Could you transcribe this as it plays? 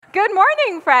Good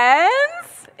morning,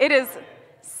 friends. It is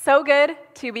so good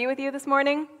to be with you this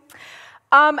morning.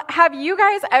 Have you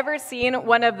guys ever seen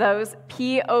one of those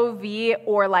POV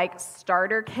or like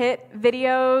starter kit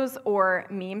videos or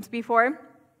memes before?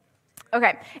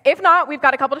 Okay, if not, we've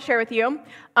got a couple to share with you.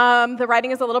 The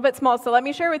writing is a little bit small, so let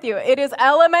me share with you. It is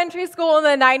elementary school in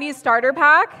the 90s starter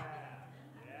pack.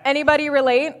 Anybody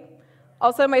relate?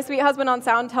 Also, my sweet husband on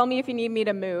sound, tell me if you need me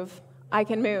to move. I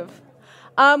can move.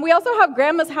 We also have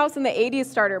Grandma's House in the 80s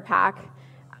starter pack.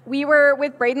 We were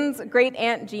with Braden's great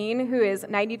aunt Jean, who is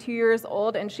 92 years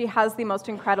old, and she has the most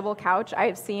incredible couch I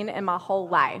have seen in my whole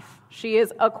life. She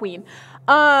is a queen.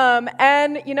 And,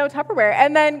 Tupperware.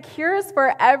 And then cures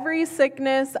for every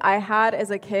sickness I had as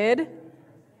a kid.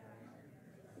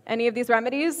 Any of these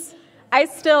remedies?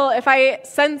 If I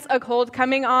sense a cold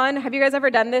coming on, have you guys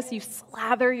ever done this? You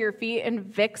slather your feet in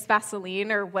Vicks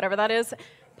Vaseline or whatever that is,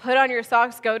 put on your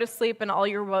socks, go to sleep, and all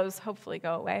your woes hopefully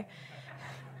go away.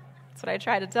 That's what I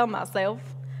try to tell myself.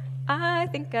 I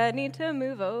think I need to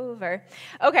move over.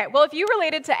 Okay, well, if you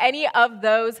related to any of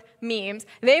those memes,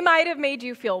 they might have made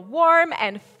you feel warm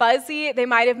and fuzzy. They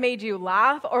might have made you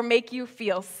laugh or make you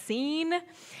feel seen.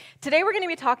 Today, we're going to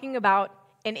be talking about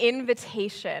an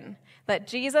invitation that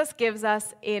Jesus gives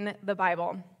us in the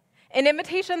Bible. An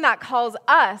invitation that calls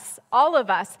us, all of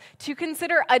us, to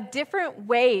consider a different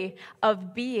way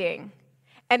of being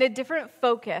and a different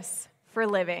focus for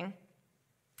living.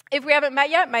 If we haven't met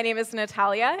yet, my name is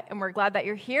Natalia, and we're glad that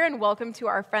you're here, and welcome to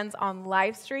our friends on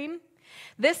live stream.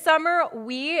 This summer,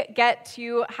 we get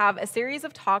to have a series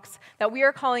of talks that we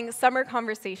are calling Summer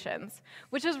Conversations,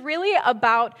 which is really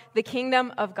about the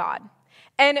kingdom of God.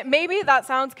 And maybe that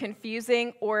sounds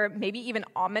confusing or maybe even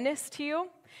ominous to you,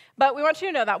 but we want you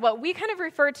to know that what we kind of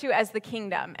refer to as the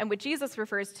kingdom and what Jesus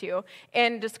refers to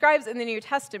and describes in the New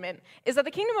Testament is that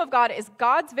the kingdom of God is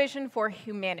God's vision for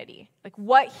humanity, like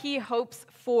what he hopes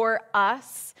for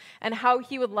us and how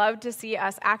he would love to see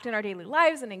us act in our daily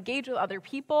lives and engage with other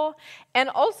people, and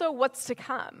also what's to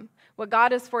come, what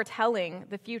God is foretelling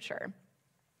the future.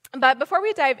 But before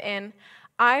we dive in,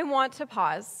 I want to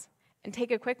pause and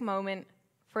take a quick moment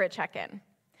for a check-in.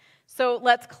 So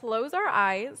let's close our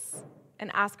eyes and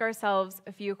ask ourselves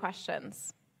a few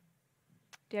questions.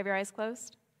 Do you have your eyes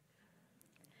closed?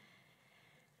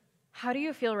 How do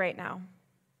you feel right now?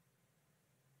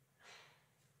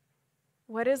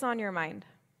 What is on your mind?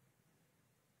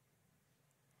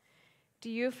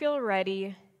 Do you feel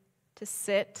ready to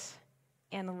sit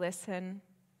and listen?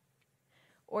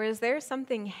 Or is there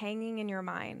something hanging in your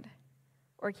mind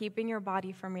or keeping your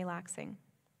body from relaxing?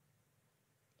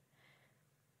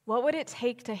 What would it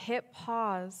take to hit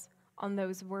pause on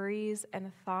those worries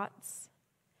and thoughts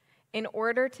in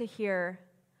order to hear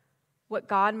what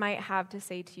God might have to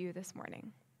say to you this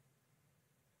morning?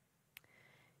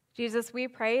 Jesus, we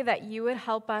pray that you would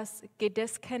help us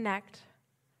disconnect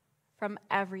from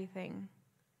everything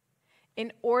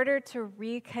in order to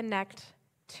reconnect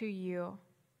to you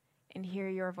and hear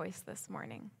your voice this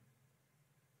morning.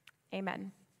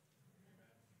 Amen.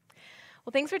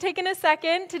 Well, thanks for taking a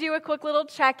second to do a quick little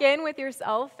check-in with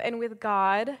yourself and with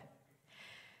God.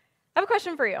 I have a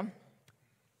question for you.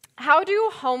 How do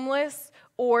homeless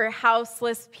or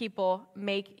houseless people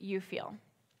make you feel?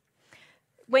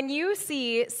 When you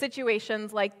see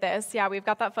situations like this, we've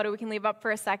got that photo we can leave up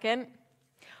for a second,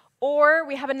 or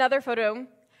we have another photo.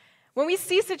 When we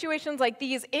see situations like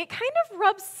these, it kind of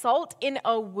rubs salt in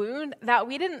a wound that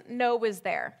we didn't know was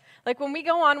there. Like when we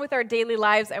go on with our daily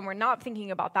lives and we're not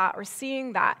thinking about that or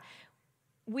seeing that,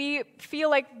 we feel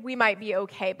like we might be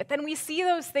okay. But then we see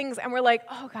those things and we're like,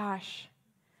 oh gosh,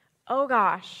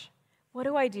 what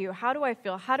do I do? How do I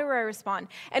feel? How do I respond?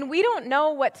 And we don't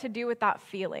know what to do with that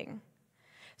feeling.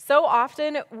 So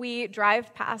often we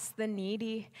drive past the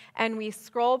needy and we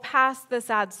scroll past the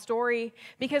sad story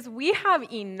because we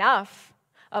have enough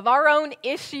of our own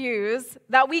issues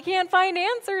that we can't find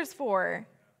answers for,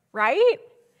 right?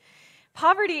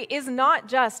 Poverty is not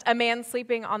just a man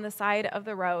sleeping on the side of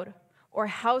the road or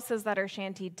houses that are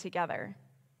shantied together.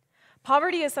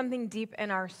 Poverty is something deep in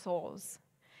our souls.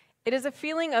 It is a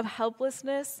feeling of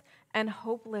helplessness and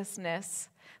hopelessness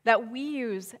that we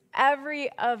use every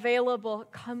available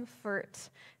comfort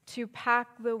to pack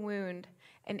the wound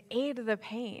and aid the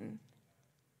pain.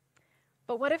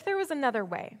 But what if there was another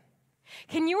way?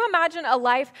 Can you imagine a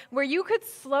life where you could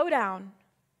slow down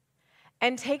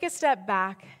and take a step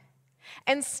back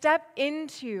and step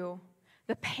into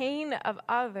the pain of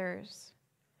others,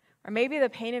 or maybe the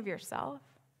pain of yourself?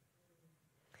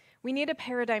 We need a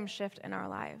paradigm shift in our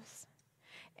lives.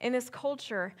 in this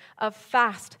culture of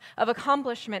fast, of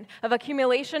accomplishment, of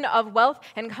accumulation of wealth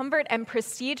and comfort and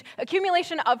prestige,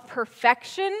 accumulation of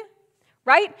perfection,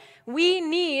 right? We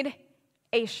need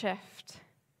a shift.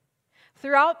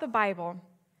 Throughout the Bible,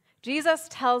 Jesus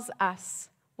tells us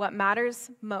what matters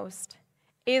most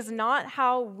is not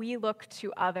how we look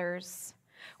to others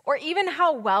or even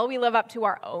how well we live up to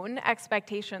our own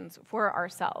expectations for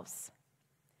ourselves.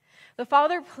 The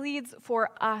Father pleads for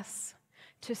us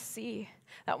to see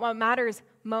that what matters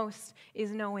most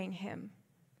is knowing Him.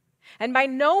 And by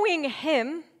knowing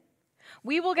Him,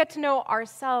 we will get to know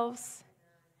ourselves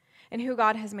and who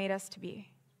God has made us to be.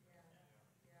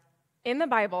 In the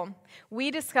Bible, we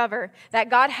discover that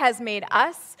God has made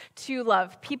us to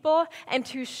love people and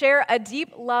to share a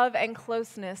deep love and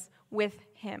closeness with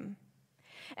Him.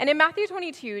 And in Matthew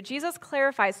 22, Jesus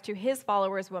clarifies to His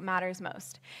followers what matters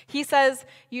most. He says,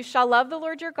 "You shall love the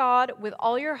Lord your God with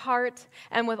all your heart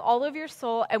and with all of your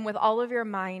soul and with all of your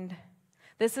mind.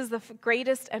 This is the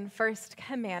greatest and first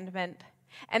commandment.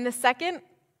 And the second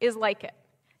is like it.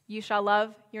 You shall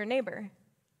love your neighbor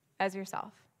as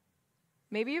yourself."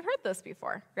 Maybe you've heard this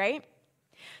before, right?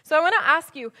 So I want to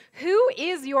ask you, who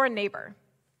is your neighbor,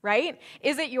 right?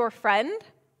 Is it your friend?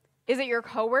 Is it your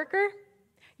coworker?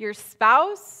 Your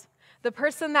spouse? The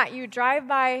person that you drive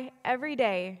by every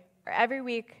day or every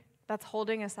week that's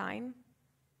holding a sign?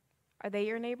 Are they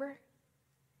your neighbor?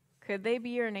 Could they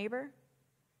be your neighbor?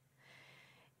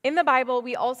 In the Bible,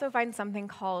 we also find something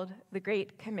called the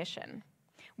Great Commission,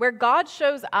 where God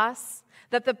shows us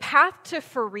that the path to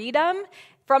freedom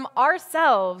from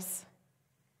ourselves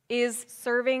is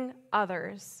serving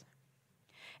others.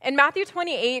 In Matthew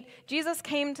 28, Jesus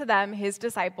came to them, His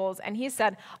disciples, and He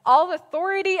said, "All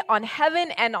authority on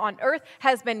heaven and on earth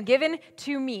has been given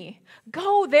to me.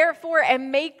 Go, therefore,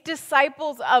 and make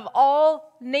disciples of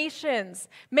all nations."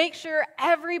 Make sure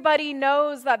everybody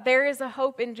knows that there is a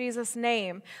hope in Jesus'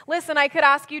 name. Listen, I could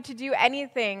ask you to do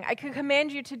anything. I could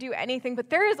command you to do anything, but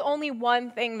there is only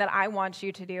one thing that I want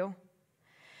you to do.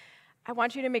 I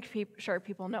want you to make sure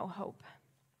people know hope.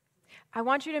 I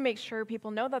want you to make sure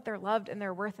people know that they're loved and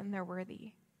they're worth and they're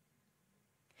worthy.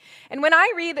 And when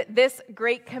I read this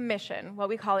Great Commission, what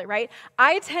we call it, right,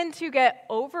 I tend to get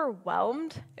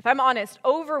overwhelmed, if I'm honest,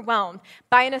 overwhelmed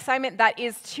by an assignment that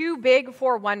is too big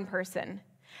for one person.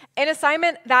 An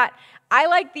assignment that I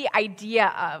like the idea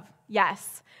of,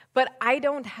 yes, but I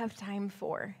don't have time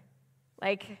for.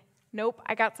 Like, nope,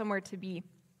 I got somewhere to be.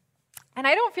 And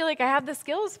I don't feel like I have the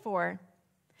skills for,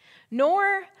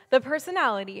 nor the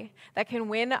personality that can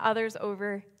win others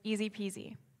over easy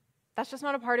peasy. That's just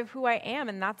not a part of who I am,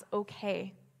 and that's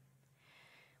okay.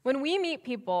 When we meet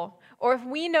people, or if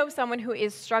we know someone who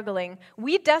is struggling,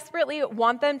 we desperately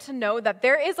want them to know that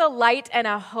there is a light and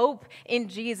a hope in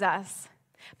Jesus.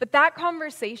 But that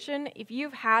conversation, if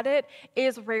you've had it,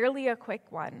 is rarely a quick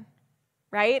one.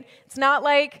 Right? It's not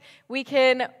like we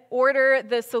can order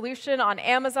the solution on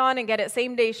Amazon and get it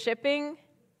same-day shipping.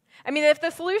 I mean, if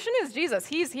the solution is Jesus,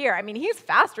 He's here. I mean, He's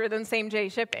faster than same-day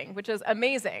shipping, which is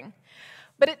amazing.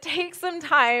 But it takes some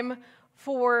time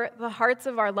for the hearts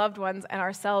of our loved ones and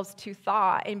ourselves to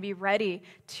thaw and be ready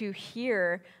to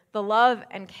hear the love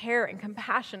and care and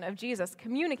compassion of Jesus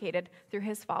communicated through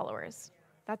His followers.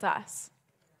 That's us.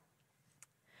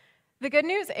 The good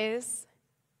news is,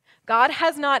 God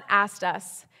has not asked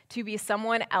us to be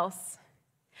someone else.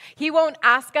 He won't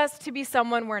ask us to be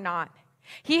someone we're not.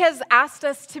 He has asked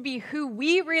us to be who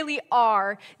we really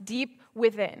are deep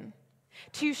within.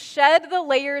 To shed the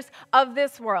layers of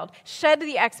this world, shed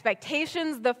the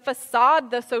expectations, the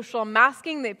facade, the social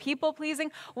masking, the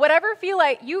people-pleasing, whatever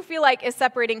you feel like is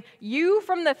separating you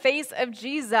from the face of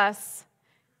Jesus,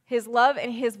 His love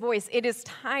and His voice. It is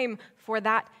time for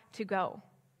that to go.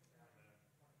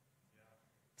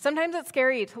 Sometimes it's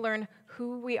scary to learn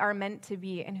who we are meant to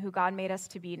be and who God made us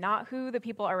to be, not who the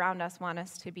people around us want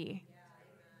us to be.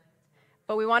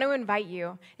 But we want to invite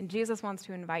you, and Jesus wants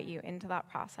to invite you into that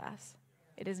process.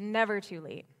 It is never too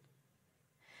late.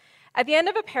 At the end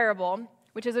of a parable,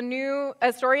 which is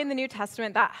a story in the New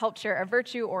Testament that helps share a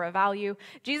virtue or a value,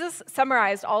 Jesus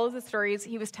summarized all of the stories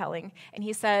He was telling, and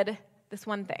He said this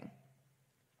one thing.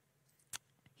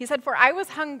 He said, "For I was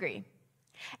hungry,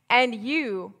 and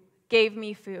you gave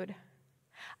me food.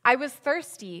 I was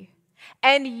thirsty,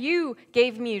 and you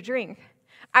gave me drink.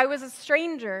 I was a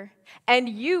stranger, and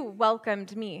you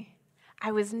welcomed me.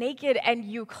 I was naked, and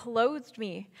you clothed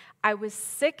me. I was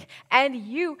sick, and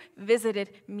you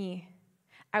visited me.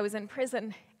 I was in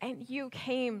prison, and you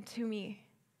came to me."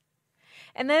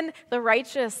 And then the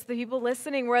righteous, the people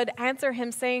listening, would answer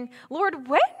Him saying, "Lord,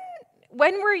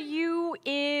 when were you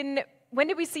in when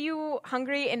did we see you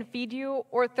hungry and feed you,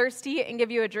 or thirsty and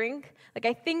give you a drink? Like,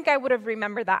 I think I would have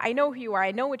remembered that. I know who you are.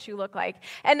 I know what you look like.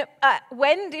 And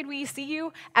when did we see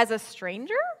you as a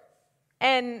stranger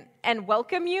and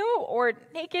welcome you, or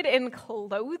naked and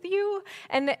clothe you?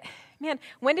 And man,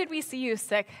 when did we see you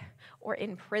sick or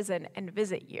in prison and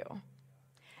visit you?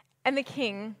 And the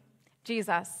King,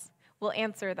 Jesus, will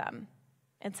answer them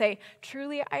and say,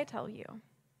 truly I tell you,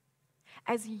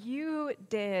 as you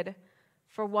did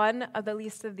for one of the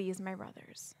least of these, my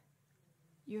brothers,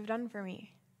 you have done for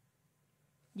me.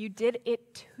 You did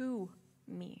it to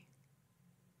me.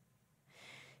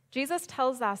 Jesus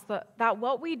tells us that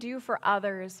what we do for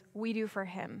others, we do for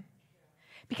him.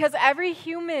 Because every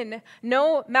human,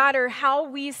 no matter how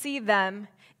we see them,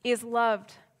 is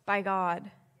loved by God.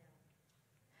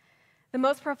 The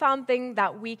most profound thing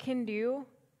that we can do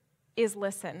is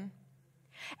listen.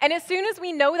 And as soon as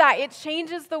we know that, it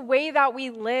changes the way that we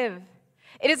live.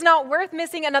 It is not worth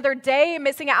missing another day,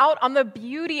 missing out on the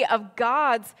beauty of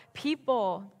God's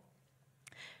people.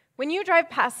 When you drive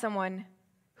past someone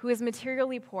who is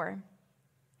materially poor,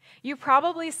 you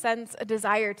probably sense a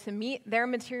desire to meet their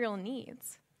material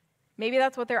needs. Maybe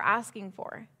that's what they're asking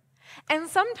for. And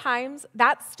sometimes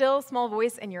that still small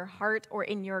voice in your heart or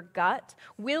in your gut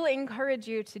will encourage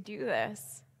you to do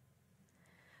this.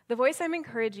 The voice I'm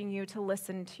encouraging you to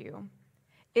listen to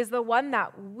is the one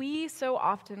that we so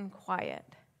often quiet.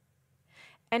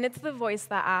 And it's the voice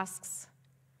that asks,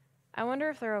 I wonder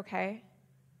if they're okay.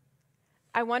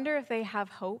 I wonder if they have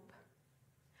hope.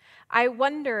 I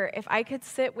wonder if I could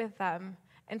sit with them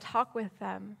and talk with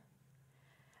them.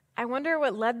 I wonder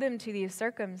what led them to these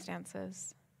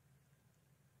circumstances.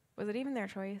 Was it even their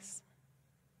choice?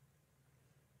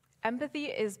 Empathy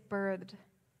is birthed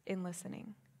in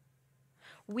listening.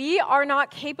 We are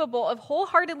not capable of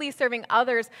wholeheartedly serving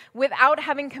others without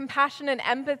having compassion and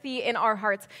empathy in our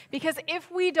hearts. Because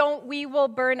if we don't, we will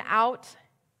burn out.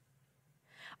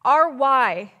 Our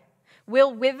why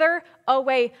will wither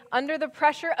away under the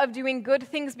pressure of doing good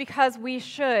things because we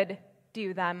should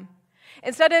do them,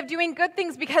 instead of doing good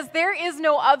things because there is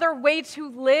no other way to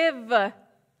live.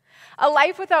 A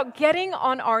life without getting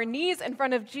on our knees in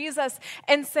front of Jesus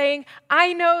and saying,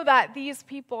 I know that these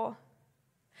people,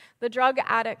 the drug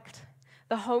addict,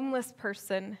 the homeless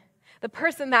person, the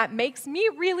person that makes me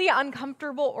really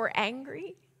uncomfortable or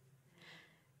angry,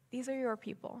 these are your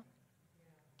people.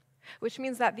 Which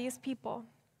means that these people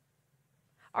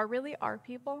are really our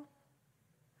people.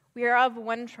 We are of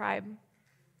one tribe,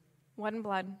 one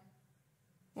blood,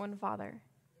 one Father.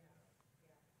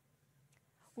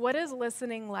 What is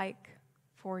listening like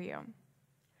for you?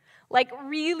 Like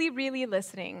really, really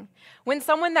listening. When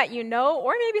someone that you know,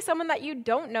 or maybe someone that you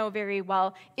don't know very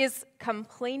well, is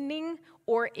complaining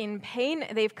or in pain,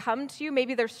 they've come to you,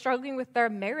 maybe they're struggling with their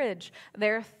marriage,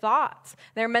 their thoughts,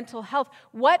 their mental health.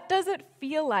 What does it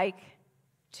feel like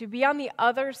to be on the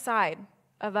other side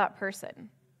of that person?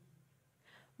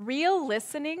 Real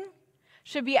listening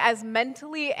should be as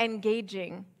mentally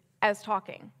engaging as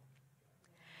talking.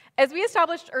 As we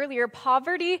established earlier,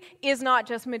 poverty is not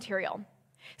just material.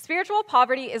 Spiritual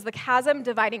poverty is the chasm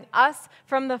dividing us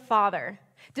from the Father,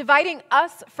 dividing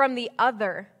us from the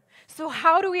other. So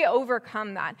how do we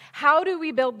overcome that? How do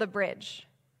we build the bridge?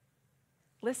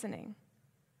 Listening.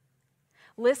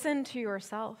 Listen to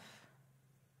yourself.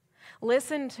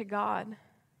 Listen to God.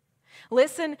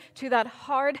 Listen to that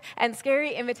hard and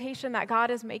scary invitation that God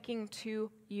is making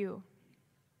to you.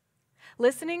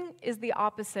 Listening is the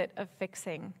opposite of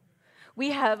fixing.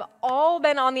 We have all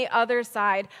been on the other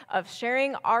side of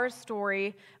sharing our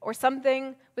story or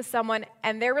something with someone,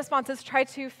 and their response is try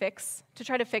to fix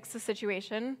the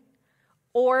situation,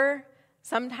 or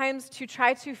sometimes to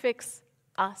try to fix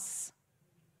us.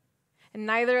 And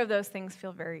neither of those things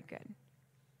feel very good,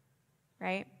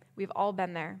 right? We've all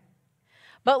been there.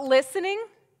 But listening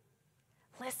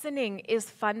is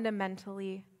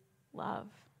fundamentally love.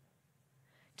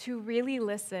 To really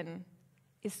listen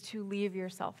is to leave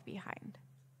yourself behind.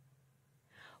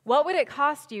 What would it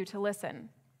cost you to listen?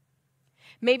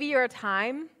 Maybe your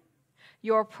time,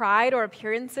 your pride or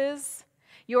appearances,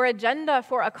 your agenda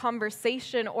for a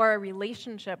conversation or a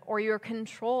relationship, or your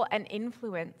control and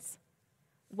influence.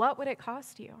 What would it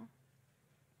cost you?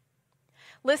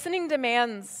 Listening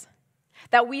demands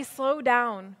that we slow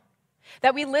down,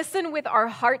 that we listen with our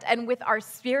heart and with our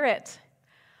spirit.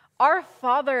 Our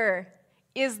Father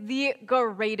is the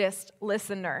greatest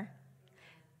listener.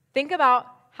 Think about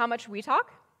how much we talk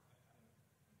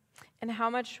and how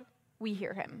much we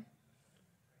hear him.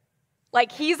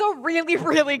 Like, he's a really,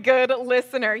 really good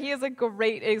listener. He is a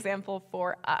great example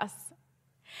for us.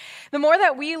 The more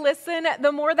that we listen,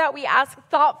 the more that we ask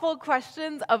thoughtful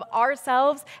questions of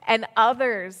ourselves and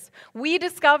others, we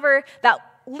discover that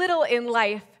little in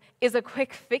life is a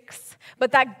quick fix,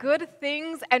 but that good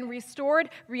things and restored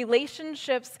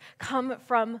relationships come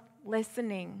from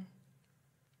listening.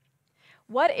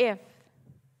 What if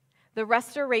the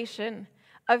restoration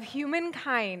of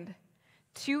humankind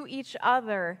to each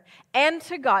other and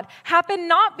to God happened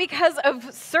not because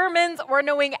of sermons or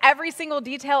knowing every single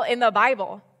detail in the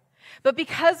Bible, but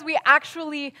because we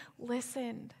actually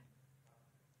listened?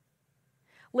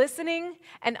 Listening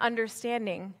and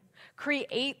understanding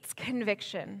creates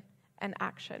conviction and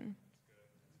action.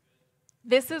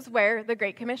 This is where the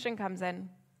Great Commission comes in.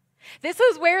 This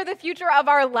is where the future of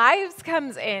our lives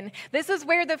comes in. This is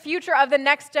where the future of the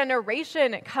next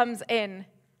generation comes in.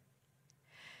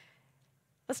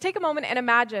 Let's take a moment and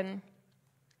imagine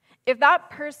if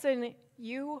that person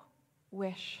you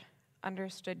wish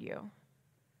understood you,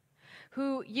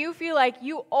 who you feel like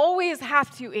you always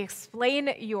have to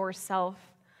explain yourself,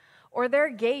 or their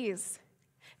gaze,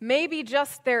 maybe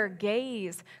just their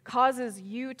gaze, causes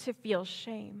you to feel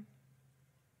shame.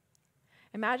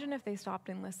 Imagine if they stopped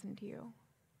and listened to you.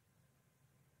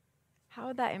 How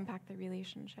would that impact the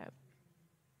relationship?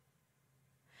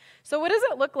 So what does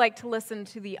it look like to listen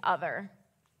to the other?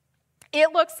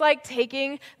 It looks like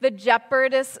taking the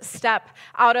jeopardous step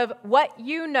out of what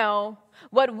you know,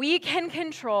 what we can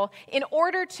control, in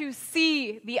order to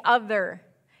see the other.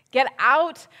 Get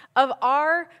out of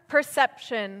our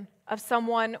perception of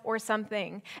someone or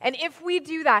something. And if we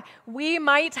do that, we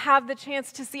might have the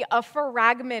chance to see a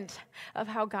fragment of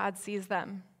how God sees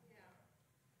them.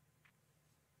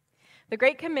 The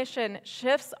Great Commission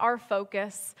shifts our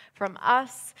focus from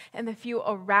us and the few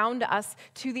around us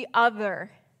to the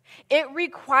other. It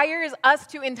requires us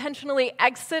to intentionally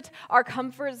exit our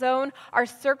comfort zone, our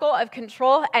circle of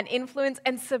control and influence,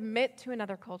 and submit to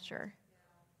another culture.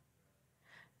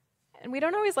 And we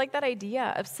don't always like that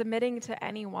idea of submitting to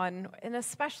anyone, and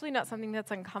especially not something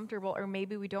that's uncomfortable or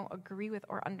maybe we don't agree with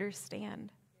or understand.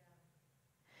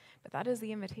 But that is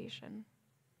the invitation.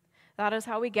 That is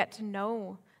how we get to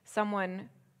know someone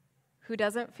who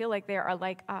doesn't feel like they are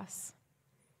like us.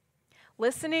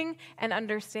 Listening and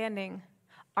understanding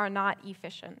are not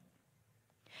efficient.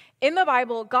 In the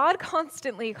Bible, God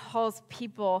constantly calls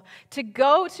people to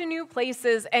go to new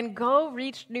places and go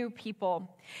reach new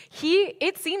people.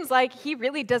 It seems like he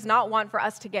really does not want for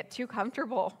us to get too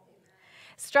comfortable.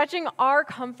 Stretching our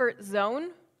comfort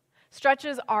zone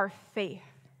stretches our faith.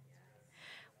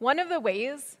 One of the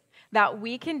ways that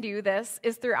we can do this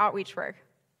is through outreach work.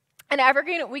 In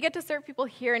Evergreen, we get to serve people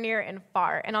here, near, and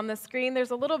far. And on the screen,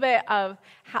 there's a little bit of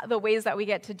the ways that we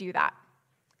get to do that.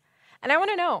 And I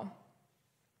want to know,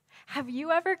 have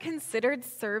you ever considered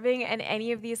serving in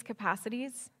any of these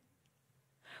capacities?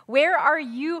 Where are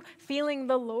you feeling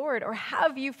the Lord, or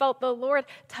have you felt the Lord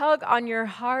tug on your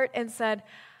heart and said,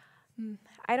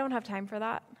 I don't have time for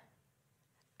that.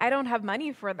 I don't have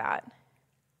money for that.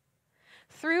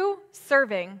 Through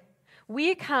serving,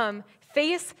 we come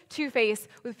face to face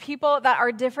with people that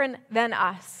are different than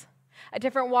us. A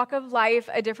different walk of life,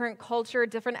 a different culture,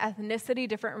 different ethnicity,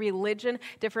 different religion,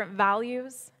 different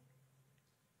values.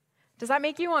 Does that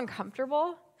make you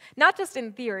uncomfortable? Not just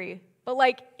in theory, but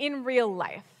like in real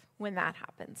life when that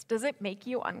happens. Does it make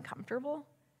you uncomfortable?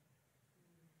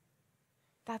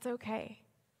 That's okay.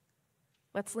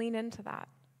 Let's lean into that.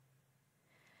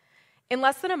 In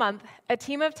less than a month, a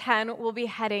team of 10 will be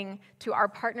heading to our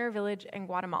partner village in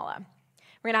Guatemala.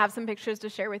 We're going to have some pictures to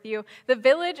share with you. The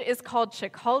village is called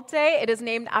Chicolte. It is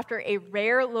named after a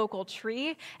rare local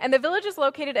tree, and the village is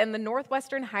located in the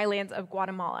northwestern highlands of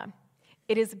Guatemala.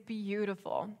 It is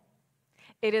beautiful.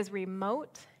 It is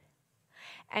remote,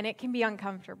 and it can be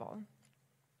uncomfortable.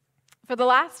 For the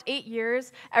last 8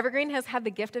 years, Evergreen has had the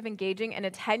gift of engaging in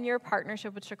a 10-year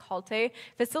partnership with Chicolte,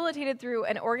 facilitated through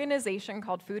an organization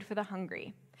called Food for the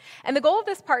Hungry. And the goal of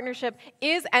this partnership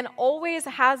is and always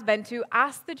has been to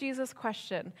ask the Jesus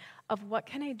question of, what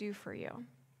can I do for you?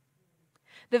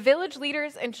 The village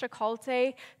leaders in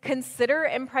Chicolte consider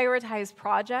and prioritize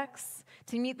projects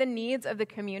to meet the needs of the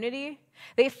community.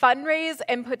 They fundraise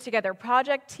and put together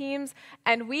project teams,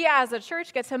 and we as a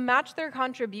church get to match their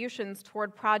contributions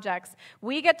toward projects.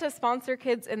 We get to sponsor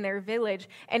kids in their village,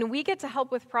 and we get to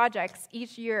help with projects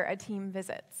each year a team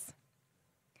visits.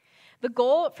 The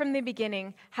goal from the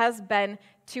beginning has been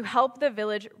to help the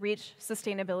village reach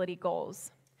sustainability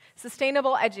goals.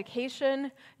 Sustainable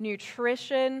education,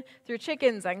 nutrition through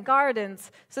chickens and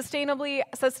gardens,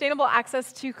 sustainable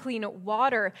access to clean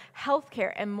water,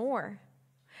 healthcare, and more.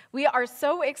 We are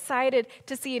so excited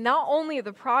to see not only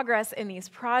the progress in these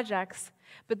projects,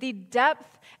 but the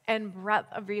depth and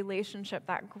breadth of relationship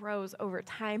that grows over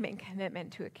time and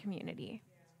commitment to a community.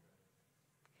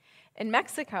 In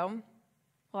Mexico,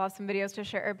 we'll have some videos to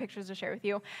share, or pictures to share with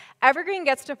you. Evergreen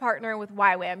gets to partner with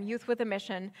YWAM, Youth with a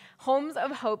Mission, Homes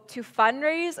of Hope, to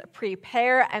fundraise,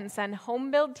 prepare, and send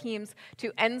home-build teams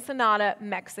to Ensenada,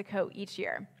 Mexico each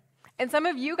year. And some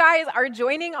of you guys are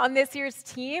joining on this year's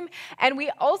team, and we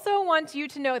also want you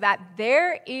to know that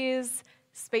there is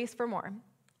space for more,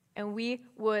 and we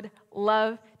would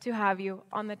love to have you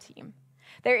on the team.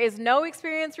 There is no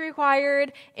experience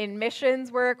required in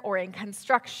missions work or in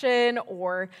construction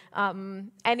or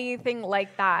anything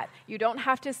like that. You don't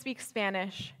have to speak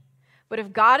Spanish. But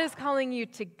if God is calling you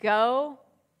to go,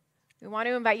 we want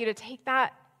to invite you to take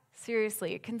that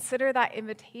seriously. Consider that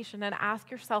invitation and ask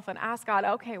yourself and ask God,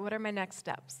 okay, what are my next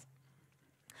steps?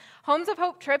 Homes of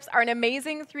Hope trips are an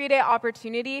amazing 3-day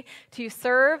opportunity to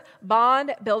serve,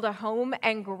 bond, build a home,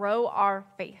 and grow our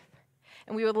faith.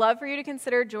 And we would love for you to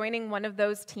consider joining one of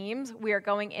those teams. We are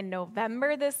going in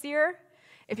November this year.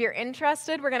 If you're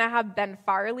interested, we're going to have Ben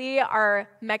Farley, our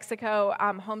Mexico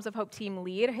Homes of Hope team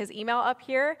lead, his email up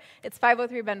here. It's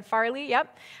 503 Ben Farley,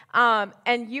 yep.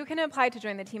 And you can apply to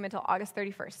join the team until August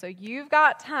 31st. So you've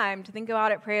got time to think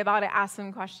about it, pray about it, ask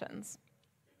some questions.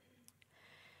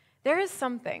 There is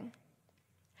something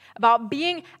about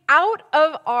being out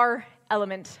of our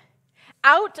element,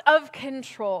 out of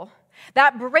control,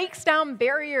 that breaks down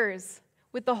barriers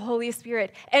with the Holy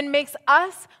Spirit and makes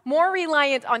us more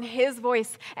reliant on His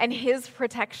voice and His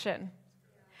protection.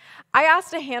 I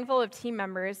asked a handful of team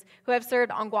members who have served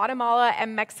on Guatemala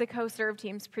and Mexico serve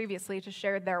teams previously to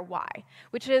share their why,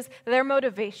 which is their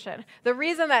motivation, the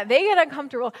reason that they get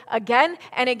uncomfortable again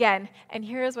and again. And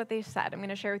here's what they said. I'm going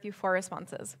to share with you 4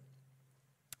 responses.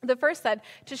 The first said,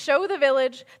 to show the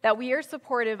village that we are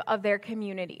supportive of their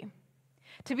community,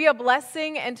 to be a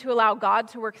blessing and to allow God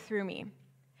to work through me.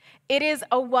 It is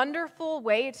a wonderful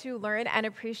way to learn and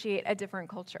appreciate a different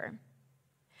culture.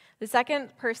 The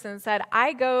second person said,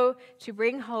 I go to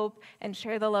bring hope and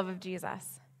share the love of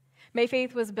Jesus. My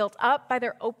faith was built up by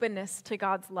their openness to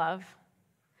God's love,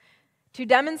 to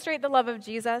demonstrate the love of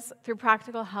Jesus through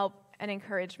practical help and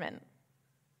encouragement.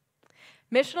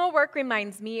 Missional work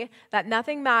reminds me that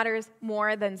nothing matters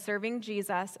more than serving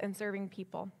Jesus and serving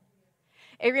people.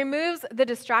 It removes the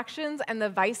distractions and the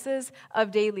vices of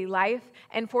daily life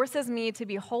and forces me to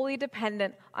be wholly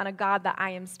dependent on a God that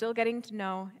I am still getting to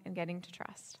know and getting to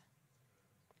trust.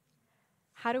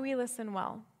 How do we listen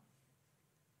well?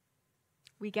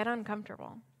 We get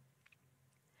uncomfortable.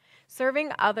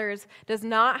 Serving others does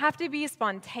not have to be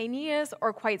spontaneous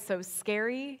or quite so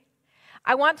scary.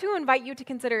 I want to invite you to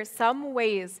consider some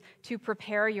ways to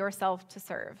prepare yourself to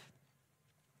serve.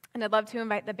 And I'd love to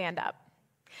invite the band up.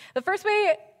 The first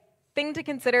thing to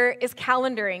consider is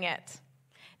calendaring it.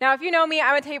 Now, if you know me,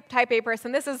 I'm a type A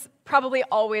person. This is probably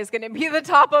always going to be the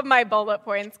top of my bullet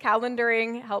points.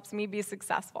 Calendaring helps me be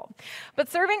successful. But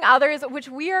serving others, which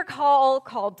we are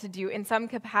called to do in some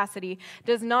capacity,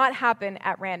 does not happen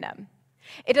at random.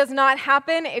 It does not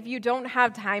happen if you don't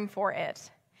have time for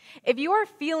it. If you are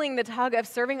feeling the tug of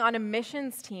serving on a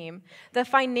missions team, the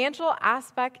financial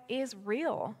aspect is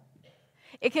real.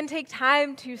 It can take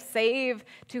time to save,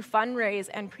 to fundraise,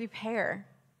 and prepare.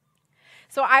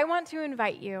 So I want to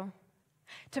invite you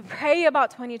to pray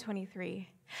about 2023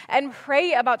 and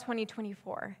pray about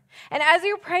 2024. And as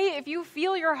you pray, if you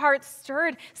feel your heart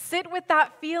stirred, sit with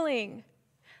that feeling.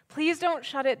 Please don't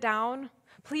shut it down.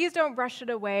 Please don't brush it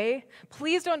away.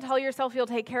 Please don't tell yourself you'll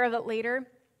take care of it later.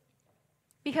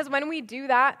 Because when we do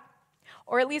that,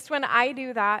 or at least when I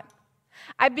do that,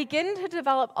 I begin to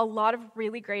develop a lot of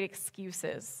really great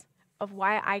excuses of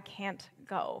why I can't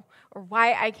go or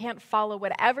why I can't follow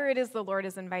whatever it is the Lord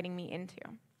is inviting me into.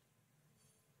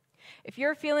 If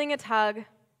you're feeling a tug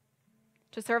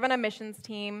to serve on a missions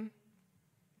team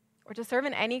or to serve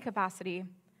in any capacity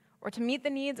or to meet the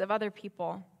needs of other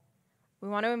people, we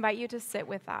want to invite you to sit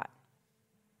with that.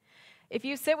 If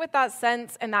you sit with that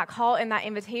sense and that call and that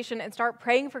invitation and start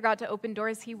praying for God to open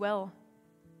doors, He will.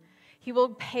 He will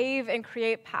pave and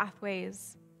create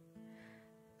pathways.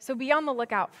 So be on the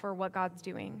lookout for what God's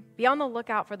doing. Be on the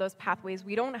lookout for those pathways.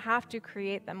 We don't have to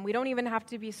create them. We don't even have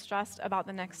to be stressed about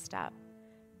the next step.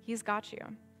 He's got you.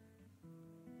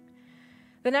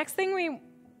 The next thing we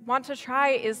want to try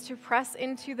is to press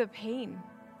into the pain.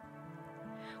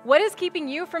 What is keeping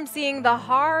you from seeing the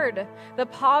hard, the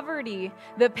poverty,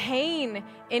 the pain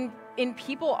in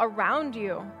people around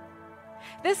you?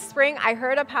 This spring, I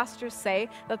heard a pastor say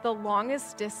that the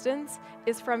longest distance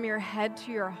is from your head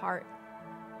to your heart.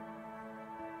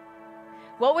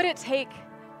 What would it take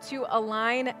to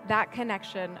align that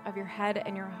connection of your head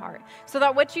and your heart so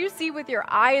that what you see with your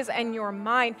eyes and your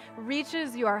mind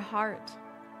reaches your heart?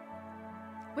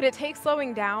 Would it take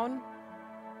slowing down?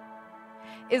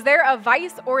 Is there a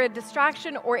vice or a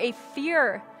distraction or a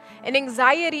fear, an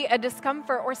anxiety, a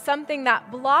discomfort, or something that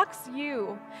blocks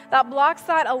you, that blocks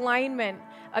that alignment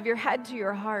of your head to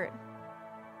your heart?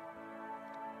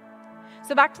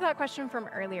 So back to that question from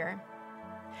earlier.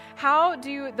 How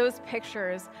do those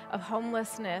pictures of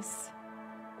homelessness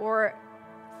or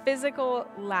physical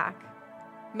lack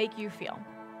make you feel?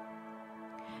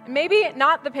 Maybe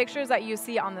not the pictures that you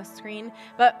see on the screen,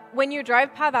 but when you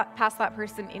drive past that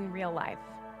person in real life.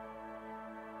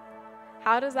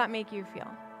 How does that make you feel?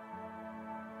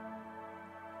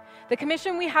 The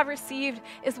commission we have received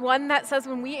is one that says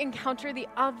when we encounter the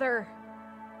other,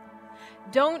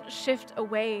 don't shift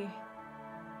away.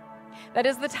 That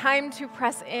is the time to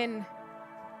press in,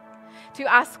 to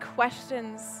ask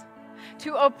questions,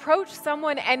 to approach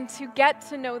someone and to get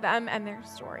to know them and their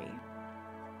story.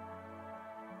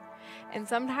 And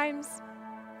sometimes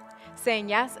saying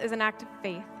yes is an act of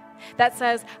faith that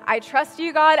says, I trust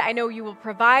you, God. I know you will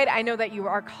provide. I know that you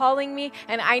are calling me,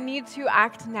 and I need to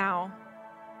act now.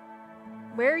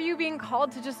 Where are you being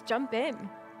called to just jump in?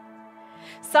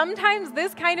 Sometimes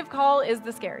this kind of call is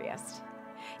the scariest.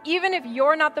 Even if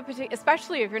you're not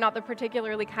especially if you're not the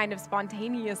particularly kind of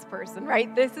spontaneous person,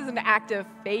 right? This is an act of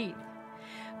faith.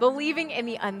 Believing in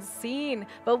the unseen,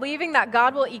 believing that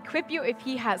God will equip you if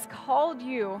He has called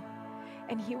you,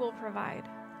 and He will provide.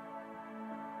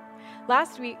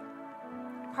 Last week,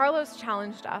 Carlos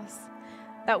challenged us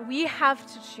that we have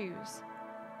to choose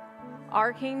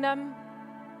our kingdom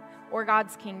or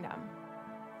God's kingdom.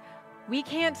 We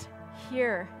can't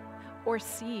hear or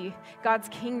see God's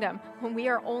kingdom when we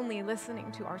are only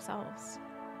listening to ourselves.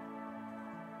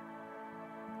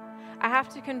 I have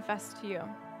to confess to you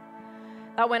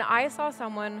that when I saw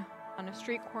someone on a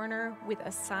street corner with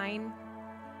a sign,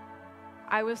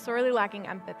 I was sorely lacking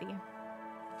empathy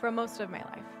for most of my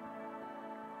life.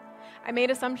 I made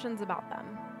assumptions about them.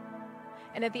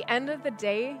 And at the end of the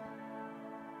day,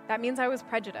 that means I was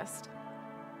prejudiced.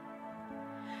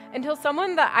 Until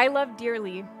someone that I love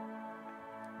dearly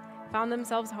found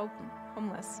themselves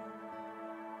homeless.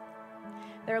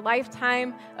 Their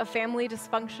lifetime of family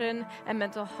dysfunction and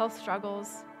mental health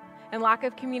struggles and lack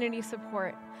of community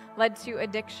support led to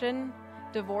addiction,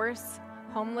 divorce,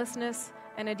 homelessness,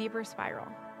 and a deeper spiral.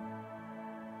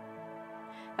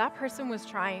 That person was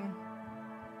trying.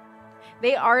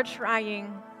 They are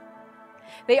trying.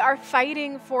 They are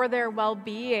fighting for their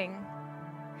well-being.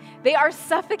 They are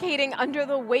suffocating under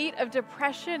the weight of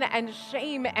depression and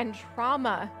shame and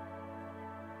trauma.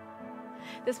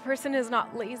 This person is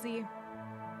not lazy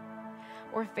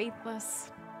or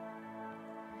faithless.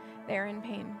 They are in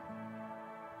pain.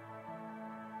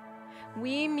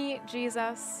 We meet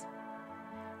Jesus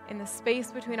in the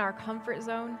space between our comfort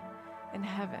zone and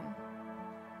heaven.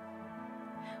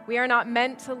 We are not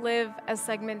meant to live as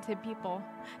segmented people,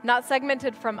 not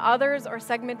segmented from others or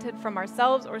segmented from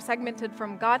ourselves or segmented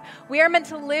from God. We are meant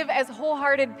to live as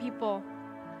wholehearted people.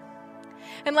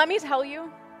 And let me tell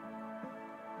you,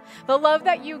 the love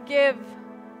that you give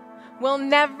will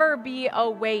never be a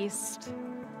waste.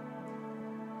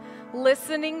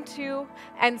 Listening to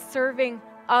and serving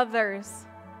others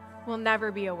will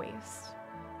never be a waste.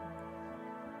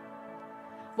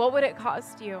 What would it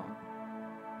cost you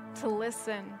to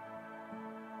listen,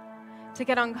 to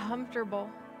get uncomfortable,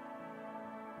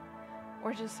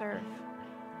 or to serve?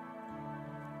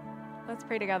 Let's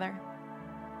pray together.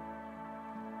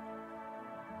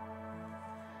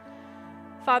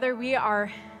 Father, we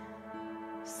are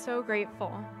so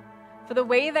grateful for the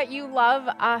way that you love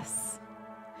us,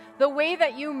 the way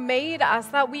that you made us,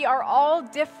 that we are all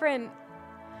different.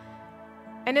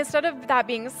 And instead of that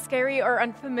being scary or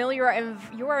unfamiliar,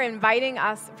 you are inviting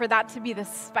us for that to be the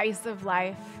spice of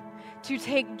life, to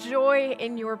take joy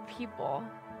in your people,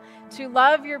 to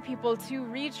love your people, to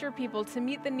reach your people, to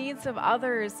meet the needs of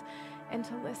others, and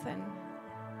to listen.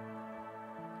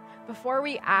 Before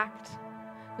we act,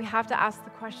 we have to ask the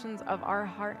questions of our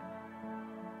heart.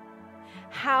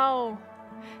 How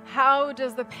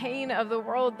does the pain of the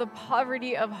world, the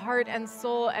poverty of heart and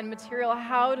soul and material,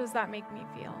 how does that make me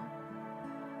feel?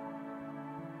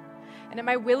 And am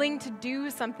I willing to do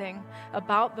something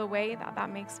about the way that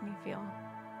that makes me feel?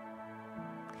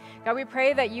 God, we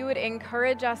pray that you would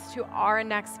encourage us to our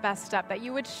next best step, that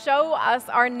you would show us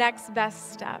our next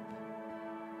best step.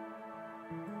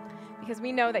 Because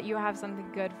we know that you have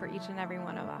something good for each and every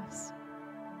one of us.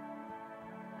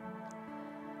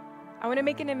 I want to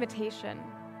make an invitation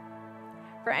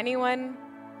for anyone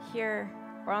here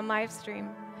or on live stream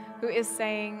who is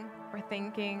saying or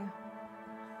thinking,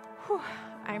 "Whew,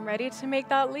 I'm ready to make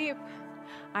that leap.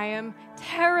 I am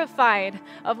terrified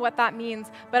of what that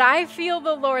means, but I feel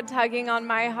the Lord tugging on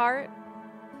my heart.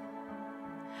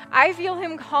 I feel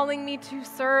him calling me to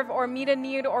serve or meet a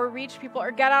need or reach people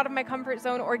or get out of my comfort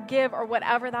zone or give or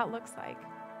whatever that looks like."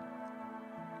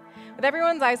 With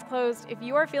everyone's eyes closed, if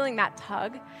you are feeling that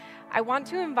tug, I want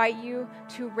to invite you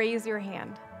to raise your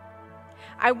hand.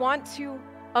 I want to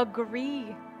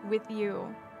agree with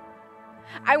you.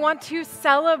 I want to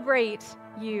celebrate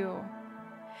you.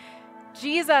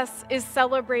 Jesus is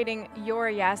celebrating your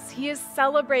yes. He is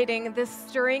celebrating this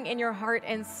stirring in your heart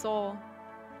and soul.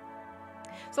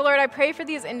 So Lord, I pray for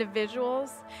these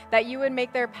individuals that you would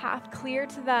make their path clear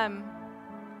to them,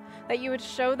 that you would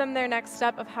show them their next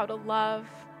step of how to love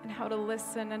and how to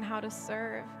listen and how to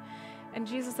serve. And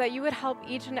Jesus, that you would help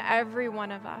each and every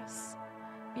one of us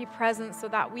be present so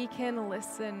that we can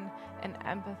listen and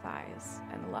empathize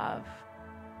and love.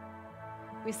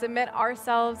 We submit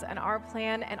ourselves and our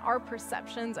plan and our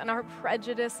perceptions and our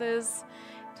prejudices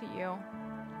to you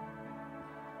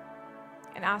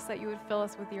and ask that you would fill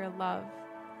us with your love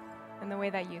in the way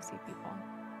that you see people.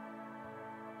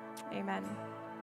 Amen.